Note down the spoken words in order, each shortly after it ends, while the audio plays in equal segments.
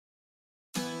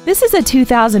This is a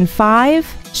 2005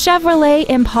 Chevrolet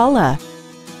Impala.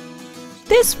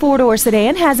 This four-door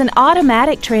sedan has an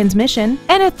automatic transmission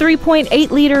and a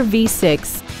 3.8-liter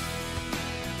V6.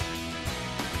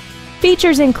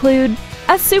 Features include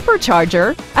a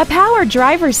supercharger, a power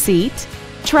driver's seat,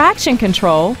 traction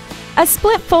control, a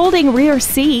split folding rear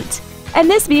seat, and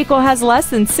this vehicle has less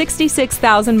than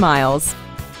 66,000 miles.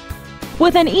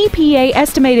 With an EPA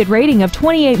estimated rating of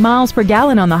 28 miles per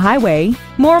gallon on the highway,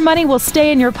 more money will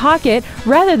stay in your pocket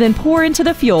rather than pour into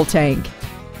the fuel tank.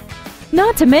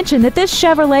 Not to mention that this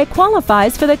Chevrolet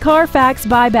qualifies for the Carfax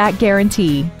buyback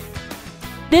guarantee.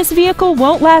 This vehicle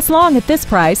won't last long at this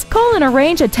price. Call and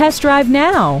arrange a test drive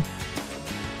now.